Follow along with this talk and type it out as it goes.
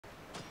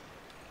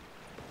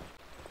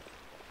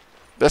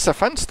There's a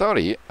fun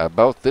story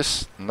about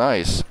this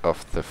noise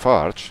of the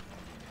forge.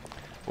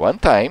 One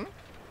time,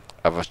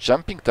 I was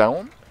jumping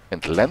down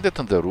and landed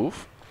on the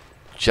roof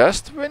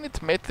just when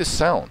it made this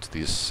sound,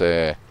 this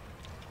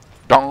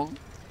dong,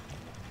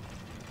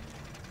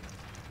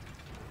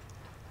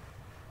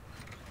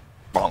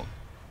 bong.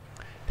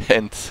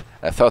 And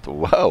I thought,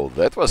 wow,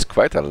 that was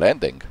quite a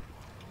landing.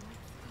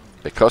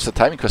 Because the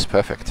timing was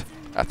perfect.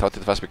 I thought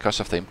it was because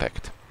of the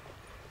impact.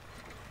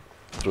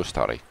 True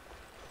story.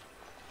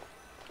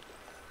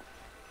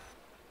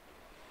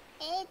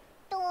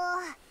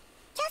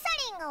 キャサ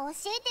リンが教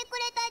えてく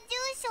れた住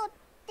所っ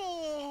て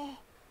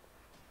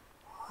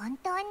本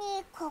当に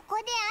ここ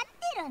で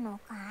合ってるの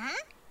か？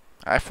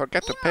 I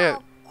forgot to pay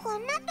こ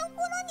んなと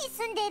ころに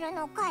住んでる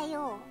のか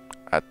よ。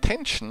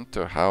 attention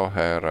to how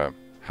her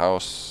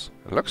house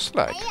looks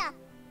like. いや、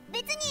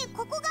別に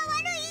ここが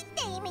悪いっ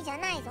て意味じゃ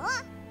ないぞ。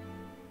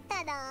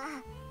ただ、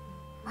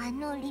あ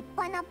の立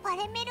派なパ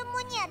レメルモ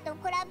ニアと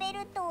比べ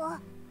ると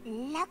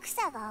落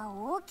差が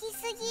大き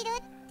すぎる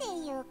って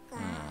いうか。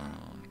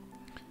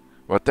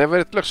Whatever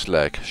it looks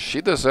like,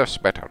 she deserves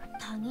better.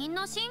 他人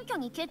の新居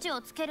にケチ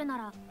をつけるな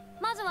ら、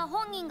まずは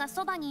本人が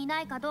そばにい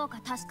ないかどうか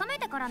確かめ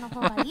てからの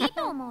方がいい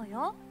と思う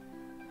よ。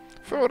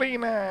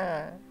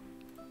Furina!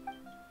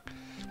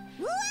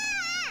 うわ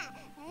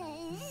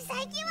ー、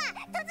最近は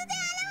突然現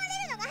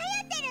れるのが流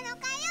行ってるの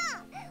か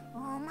よ。お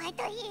前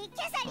といい、キ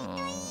ャサリンとい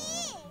い。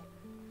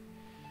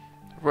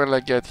Will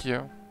I get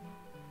you?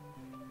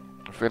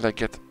 Will I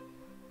get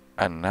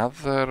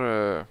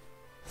another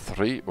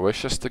 3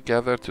 wishes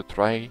together to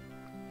try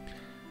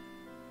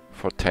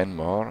for 10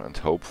 more and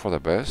hope for the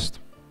best?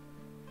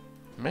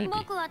 Maybe.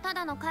 僕はた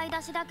だの買い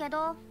出しだけ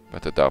ど、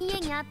 But 家 adopted.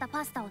 にあった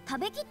パスタを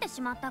食べきって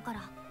しまったか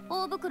ら、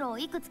大袋を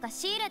いくつか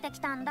仕入れてき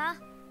たんだ。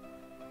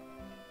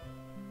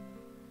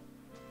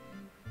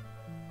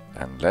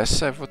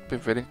Unless I would be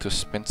willing to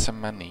spend some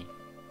money.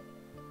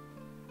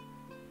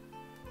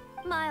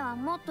 前は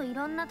もっとい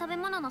ろんな食べ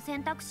物の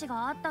選択肢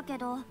があったけ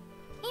ど、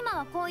今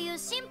はこういう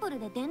シンプル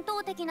で伝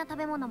統的な食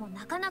べ物も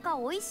なかなか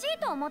美味しい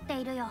と思って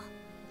いるよ。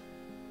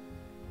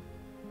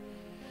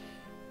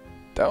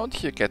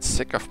 Don't you get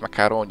sick of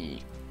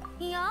macaroni?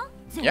 いや、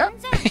全 Yeah.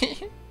 然。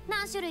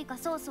何種類か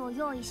ソースを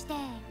用意して、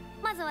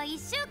まずは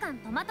1週間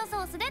トマトソ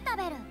ースで食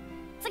べる。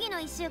次の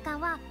1週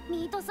間は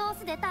ミートソー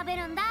スで食べ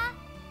るんだ。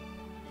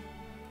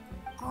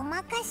ご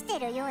まかして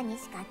るように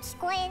しか聞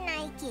こえな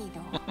いけ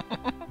ど。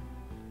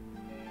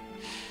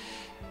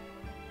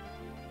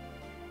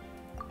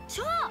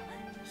ちょ、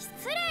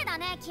失礼だ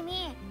ね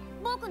君。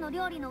僕の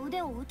料理の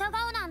腕を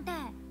疑うなんて。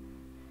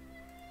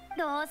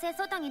どうせ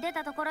外に出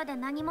たところで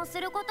何もす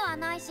ることは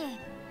ないし、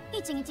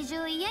一日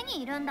中家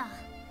にいるんだ。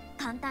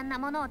簡単な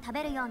ものを食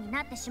べるように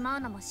なってしまう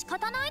のも仕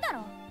方ないだ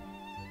ろ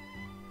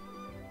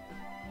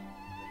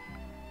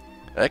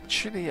う。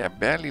 Actually, I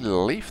barely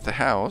leave the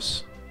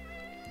house.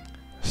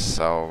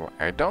 So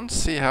I don't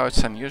see how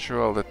it's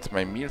unusual that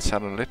my meals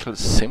are a little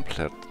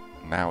simpler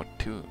now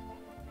too.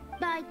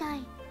 大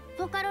体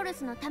フォカロル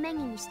スのため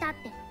にしたっ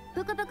て、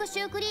ブクブクシ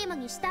ュークリーム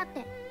にしたっ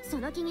て、そ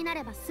の気にな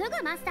ればすぐ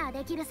マスター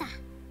できるさ。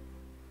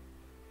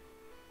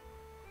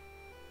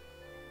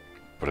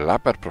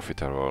 Blubber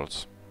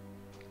profiteroles.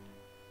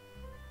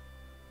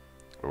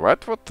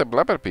 What would the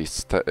blubber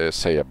beasts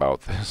say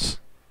about this?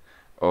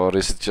 Or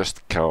is it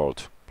just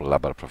called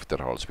blubber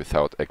profiteroles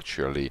without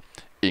actually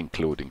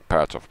including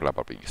parts of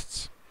blubber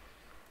beasts?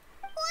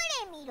 こ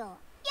れ見ろ。やっ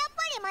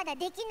ぱりまだ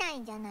できない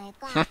んじゃない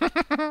か。今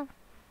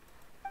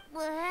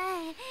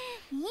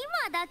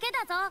だけ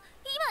だぞ、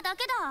今だ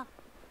けだ。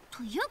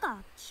というか、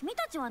君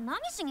たちは何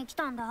しに来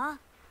たんだ？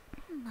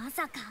ま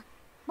さか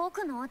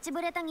僕の落ち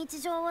ぶれた日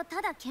常をた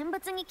だ見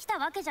物に来た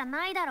わけじゃ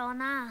ないだろう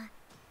な。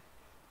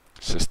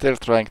 She's still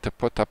trying to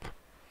put up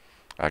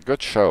a good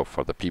show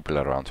for the people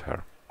around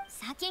her.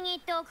 先に言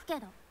っておくけ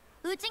ど、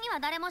うちには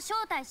誰も招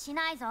待し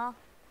ないぞ。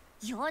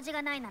用事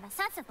がないなら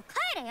さっさと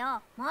帰れ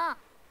よ、も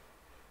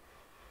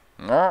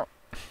う。No.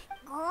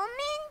 ごめんっ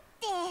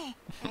て。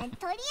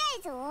とりあ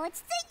えず落ち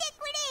着いて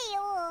くれ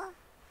よ。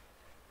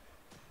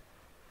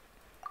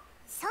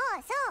そう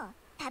そう、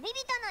旅人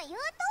の言う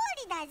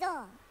通りだ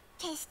ぞ。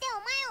決してお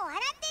前を笑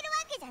ってるわ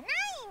けじゃない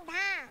んだ。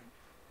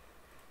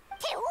っ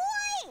てお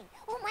い、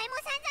お前も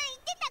散々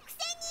言ってたくせ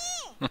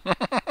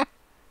に。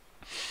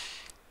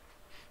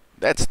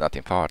That's not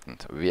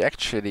important. We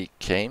actually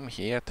came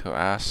here to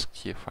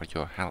ask you for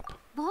your help.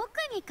 僕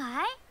に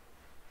かい？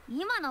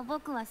今の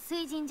僕は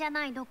水人じゃ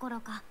ないどころ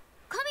か、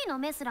神の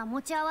目すら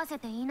持ち合わせ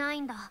ていない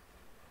んだ。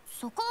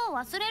そこを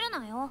忘れる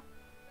なよ。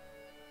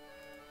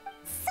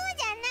そう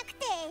じゃなく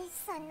て、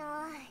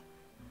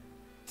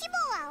規模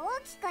は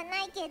大きくな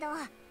いけど、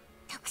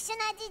特殊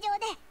な事情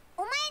で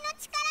お前の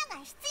力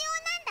が必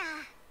要なん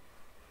だ。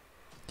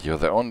 You're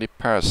the only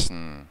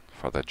person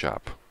for the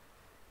job.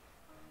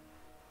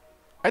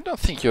 I don't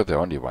think you're the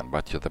only one,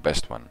 but you're the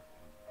best one.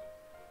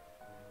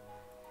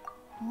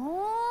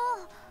 おお、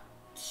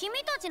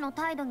君たちの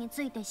態度に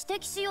ついて指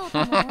摘しようと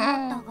も思った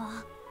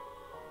が、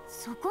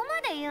そこ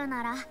まで言う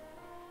なら、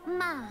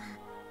まあ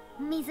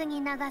水に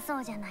流そ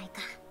うじゃない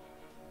か。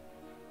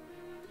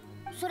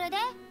それで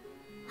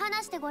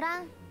話してごら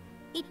ん。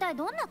一体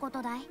どんなこ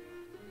とだい？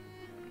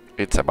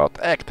 It's about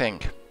acting.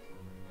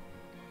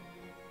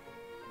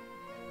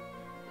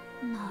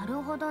 な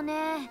るほど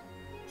ね。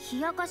冷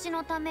やかし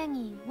のため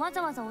にわ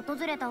ざわざ訪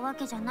れたわ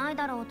けじゃない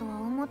だろうとは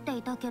思って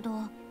いたけど。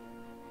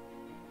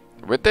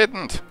We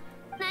didn't.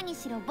 何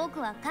しろ僕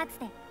はかつ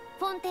て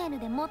フォンテーヌ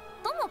で最も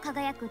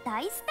輝く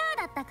大ス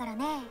ターだったから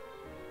ね。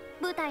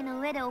舞台の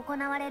上で行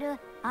われる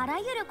あら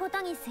ゆること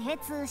に精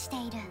通して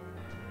いる。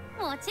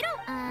もちろ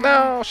ん。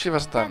No, she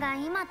was だ done. が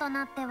今と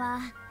なっては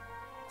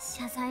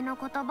謝罪の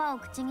言葉を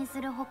口に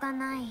するほか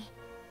ない。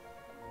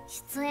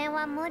出演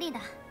は無理だ。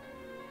なん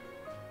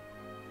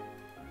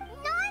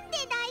で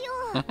だよ。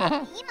今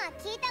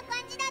聞いた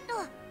感じだと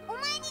お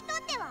前にと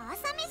っては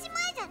朝飯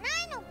前じゃな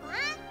いのか？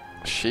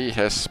 She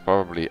has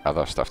probably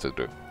other stuff to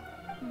do.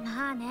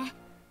 まあね。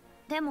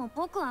でも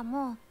僕は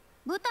も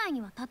う舞台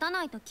には立た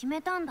ないと決め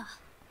たんだ。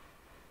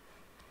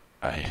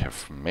I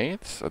have made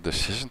a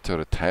decision to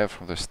retire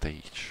from the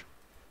stage.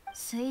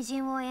 水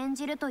神を演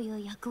じるとい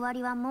う役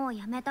割はもう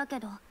やめたけ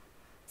ど、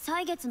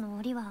歳月の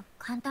檻は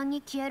簡単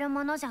に消える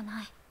ものじゃ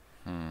ない。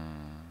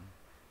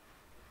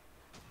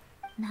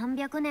何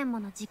百年も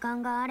の時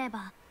間があれ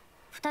ば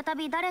再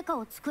び誰か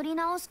を作り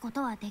直すこ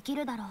とはでき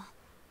るだろう。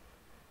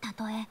た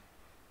とえ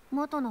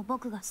元の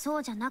僕がそ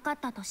うじゃなかっ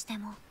たとして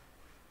も。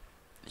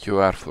 You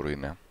are,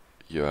 Furina.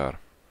 You are.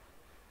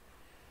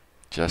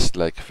 Just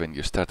like when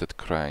you started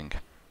crying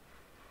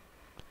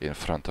in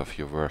front of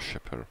your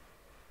worshipper.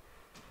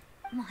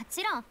 も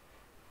ちろん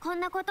こん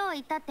なことを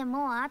言ったって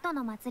もう後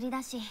の祭り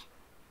だし、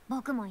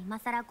僕も今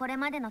さらこれ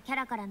までのキャ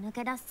ラから抜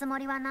け出すつも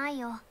りはない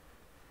よ。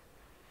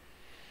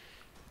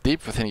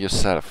 Deep within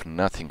yourself,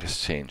 nothing has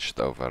changed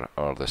over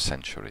all the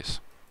centuries.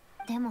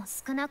 でも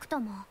少なくと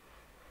も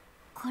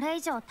これ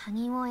以上他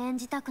人を演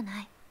じたく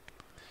ない。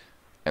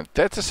 And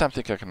that is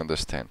something I can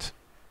understand.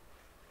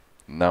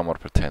 No more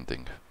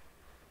pretending.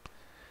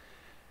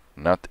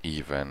 Not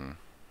even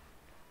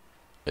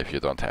if you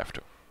don't have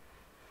to.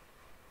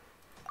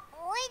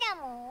 おいら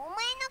もお前の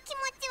気持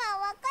ち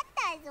は分かっ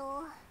た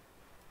ぞ。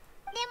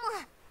でも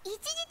一時的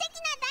な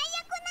代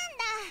役なん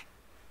だ。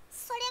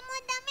それも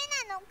ダ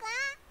メなのか？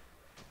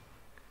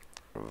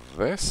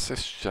 This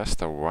is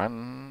just a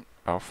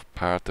one-off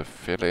part to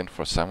fill in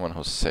for someone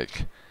who's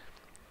sick.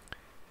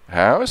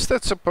 How is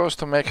that supposed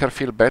to make her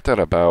feel better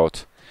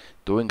about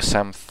doing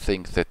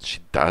something that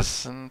she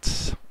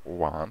doesn't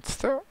want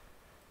to?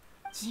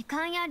 時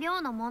間や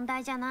量の問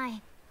題じゃな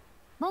い。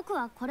僕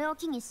はこれを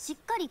機にしっ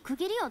かり区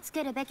切りをつ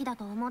けるべきだ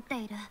と思って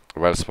いる。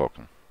 Well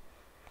spoken.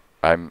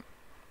 I'm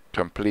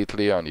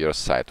completely on your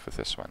side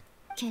with this one.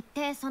 決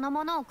定その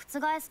ものを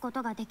覆すこ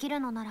とができる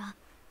のなら、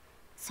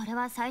それ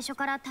は最初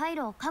から退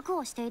路を確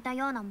保していた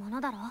ようなも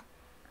のだろ。だ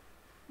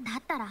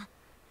ったら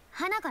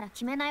花から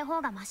決めない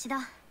方がマシ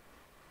だ。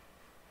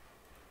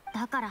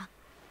だから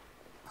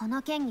こ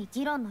の件に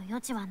議論の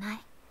余地はない。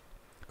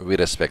 We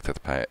respect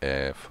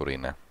that,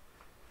 Furina.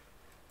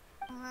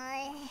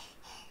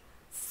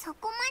 そ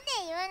こまで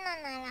言うの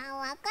なら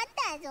分かっ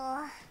たぞ。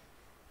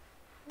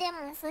で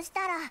もそし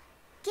たら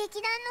劇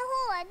団の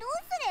方はどう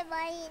すれ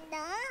ばいいんだ？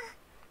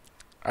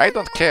 I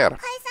don't care. 解散す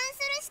る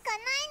しかない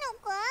の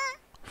か？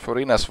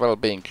 Furina's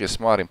well-being is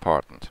more important. フリー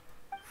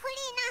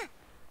ナ、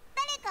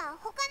誰か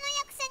他の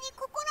役者に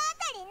心当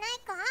たりない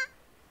か？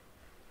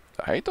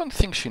 I don't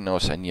think she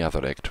knows any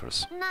other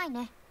actors. ない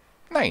ね。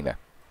ないね。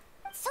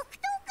即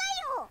答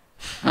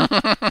かよ。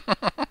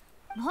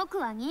僕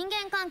は人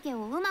間関係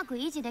をうまく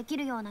維持でき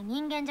るような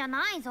人間じゃ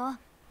ないぞ。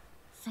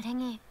それ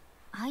に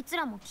あいつ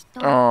らもきっと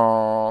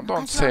Oh,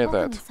 don't 昔は say 僕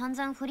that. に散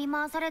々振り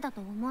回されたと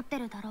思って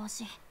るだろう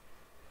し。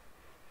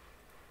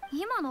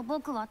今の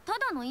僕はた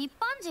だの一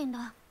般人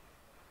だ。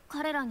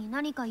彼らに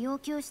何か要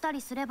求したり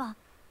すれば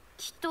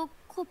きっと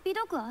こっぴ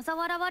どく嘲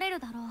笑われる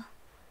だろ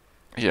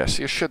う。 Yes,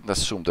 you shouldn't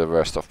assume the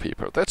worst of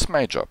people. That's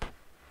my job.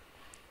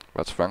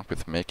 What's wrong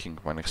with making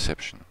one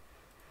exception?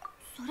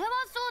 それは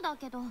そうだ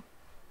けど、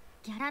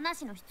ギャラな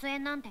しの出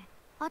演なんて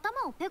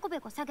頭をペコペ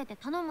コ下げて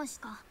頼むし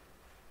か。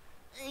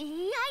いやいや、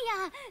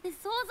想像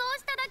し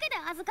ただけで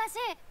恥ずかしい。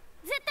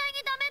絶対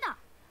に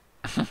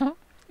ダメだ。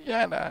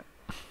Yeah, nah.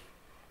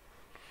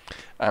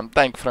 I'm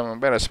dying from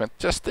embarrassment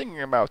just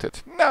thinking about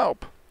it.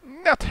 Nope,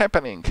 not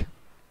happening. じ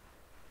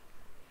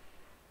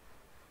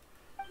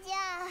ゃあ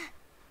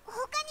他に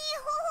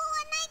方法は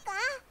ないか？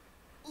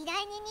依頼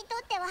人にとっ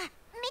てはめちゃ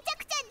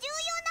くちゃ重要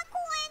な公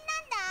演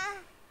なん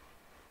だ。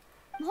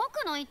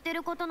僕の言って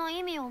ることの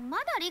意味をま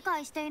だ理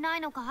解していな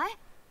いのかい？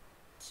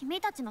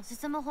君たちの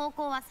進む方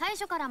向は最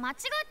初から間違っ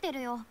て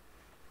るよ。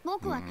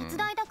僕は手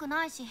伝いたく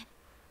ないし、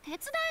手伝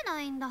え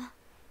ないんだ。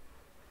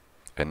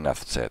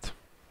 Enough said.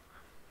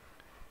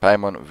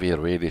 Paimon, we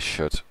really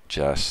should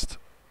just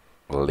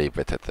leave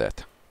it at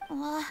that.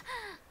 わ、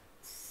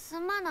す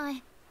まな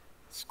い。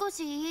少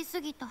し言い過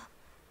ぎた。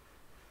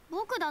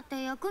僕だっ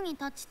て役に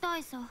立ちた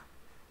いさ。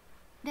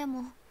で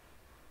も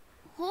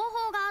方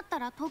法があった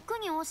らとっく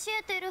に教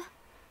えてる。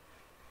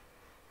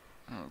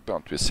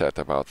Don't be sad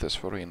about this,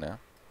 Furina.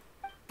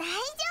 大丈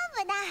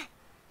夫だ。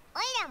お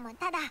いらも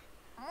ただもう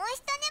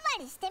一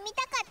粘りしてみ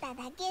たかった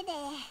だけで。は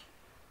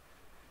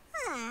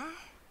あ、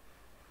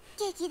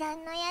劇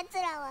団のやつ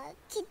らは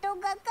きっとがっ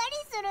かり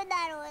する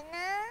だろうな。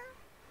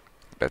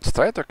 Let's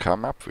try to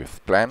come up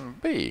with plan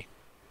B.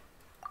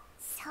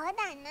 そうだな。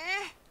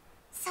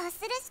そう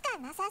するしか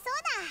なさそうだ。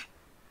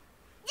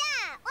じ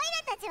ゃあオイ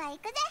ラたちは行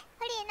くぜ、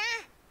フリー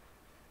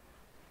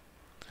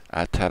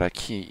ナ。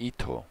 Ataraki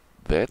Ito.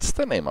 That's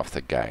the name of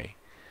the guy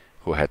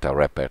who had a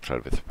rap battle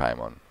with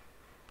Paimon.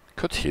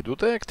 Could he do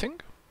the acting?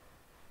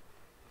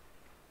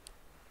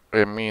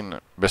 I mean,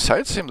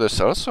 besides him, there's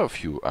also a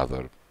few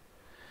other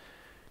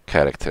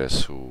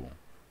characters who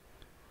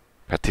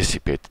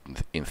participate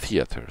in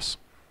theaters.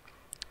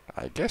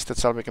 I guess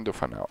that's all we can do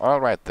for now.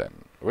 Alright then,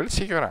 we'll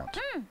see you around.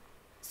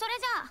 それ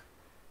じゃあ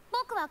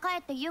僕は帰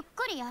ってゆっ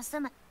くり休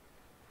む。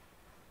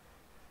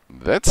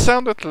 That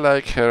sounded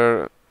like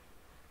her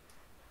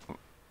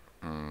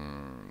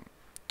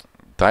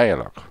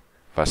dialogue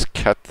was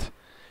cut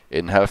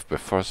in half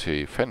before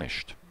she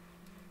finished.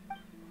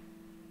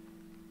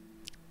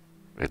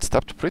 It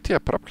stopped pretty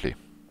abruptly.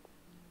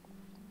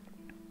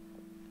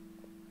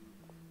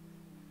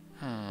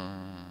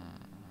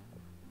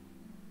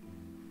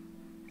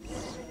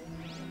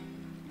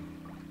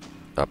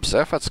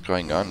 Observe what's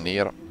going on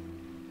near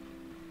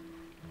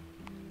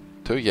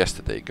to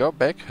yesterday. Go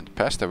back and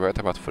pass the word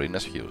about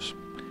Furina's views.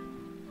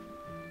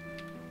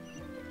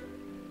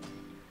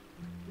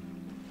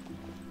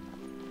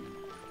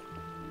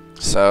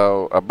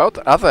 So, about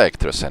other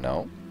actors I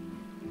know.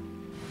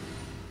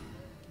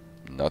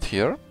 Not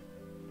here.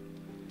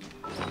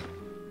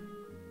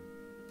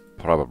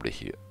 Probably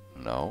here.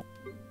 No.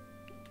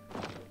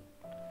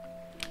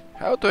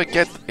 How do I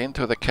get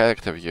into the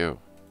character view?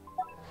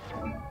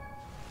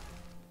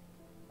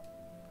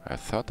 I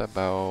thought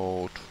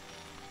about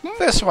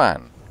this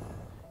one.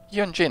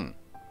 Yunjin.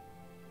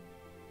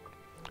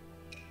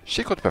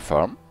 She could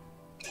perform.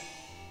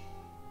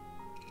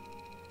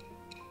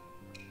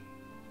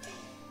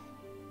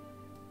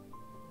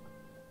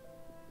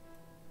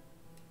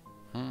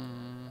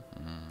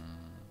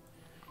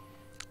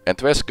 And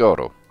where's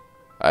Goro?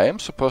 I am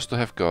supposed to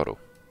have Goro.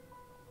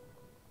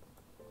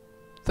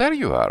 There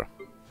you are.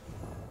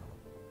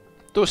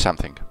 Do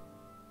something.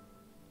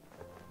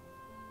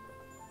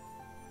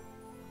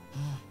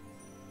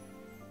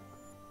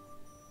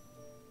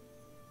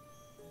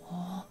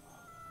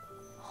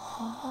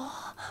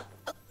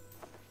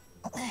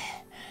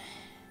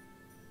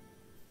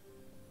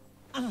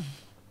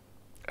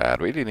 I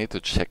really need to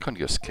check on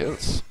your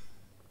skills.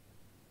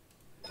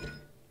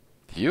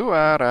 You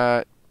are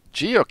a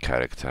Geo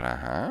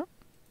character,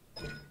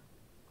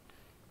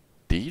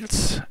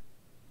 Deals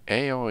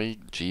AoE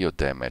Geo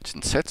damage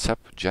and sets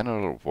up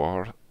General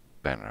War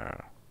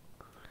banner.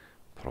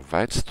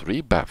 Provides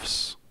 3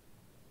 buffs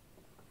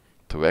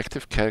to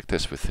active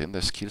characters within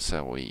the skill's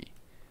AoE.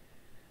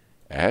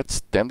 Adds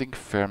standing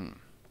firm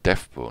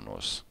def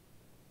bonus.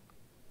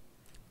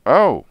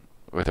 Oh,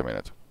 wait a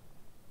minute.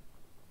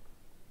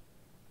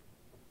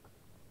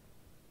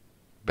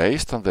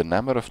 Based on the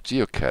number of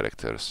Geo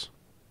characters.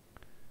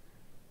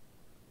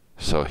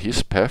 So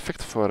he's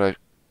perfect for a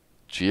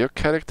Geo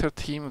character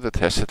team that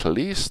has at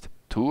least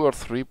 2 or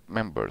 3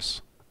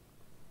 members.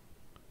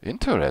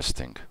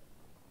 Interesting.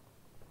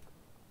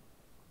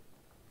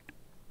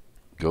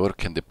 Gore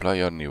can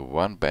deploy only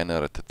 1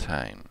 banner at a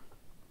time.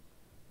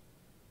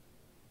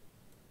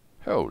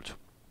 Hold.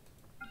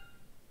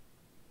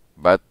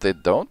 But they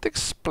don't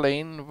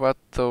explain what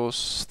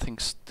those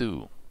things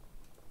do.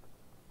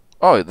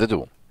 Oh, they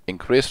do.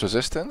 Increase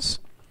resistance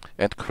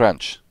and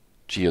crunch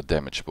Geo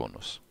damage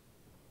bonus.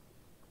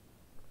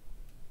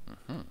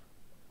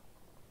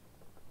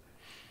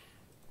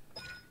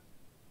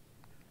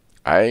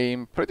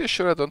 I'm pretty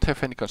sure I don't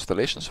have any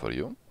constellations for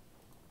you.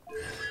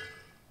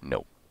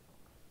 No.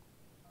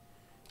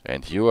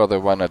 And you are the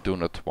one I do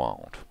not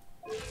want.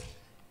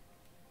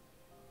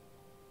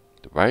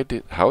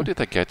 How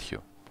did I get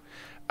you?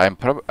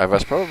 I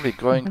was probably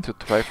going to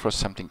try for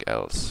something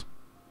else.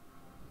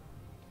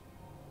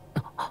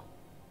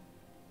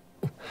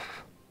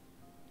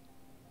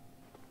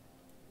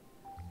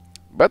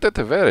 But at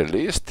the very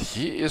least,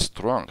 he is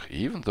strong,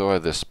 even though I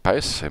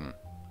despise him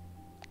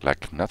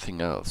like nothing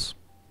else.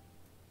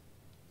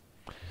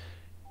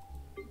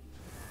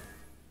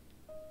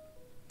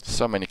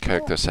 So many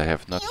characters I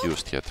have not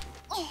used yet.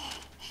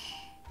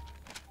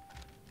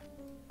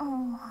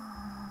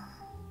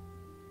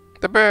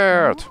 The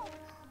bird!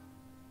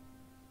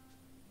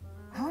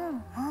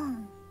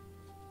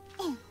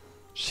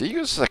 She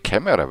uses a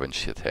camera when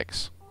she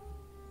attacks.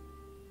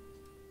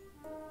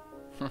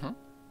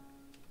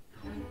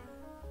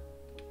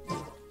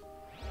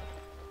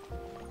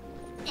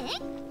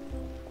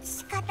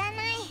 仕方ない。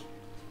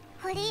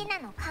フリーナ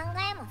の考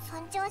えも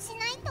尊重し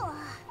ないと。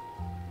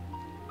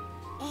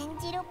演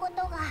じること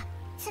が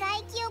辛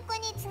い記憶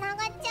につな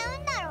がっちゃ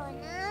うんだろう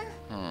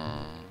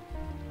な。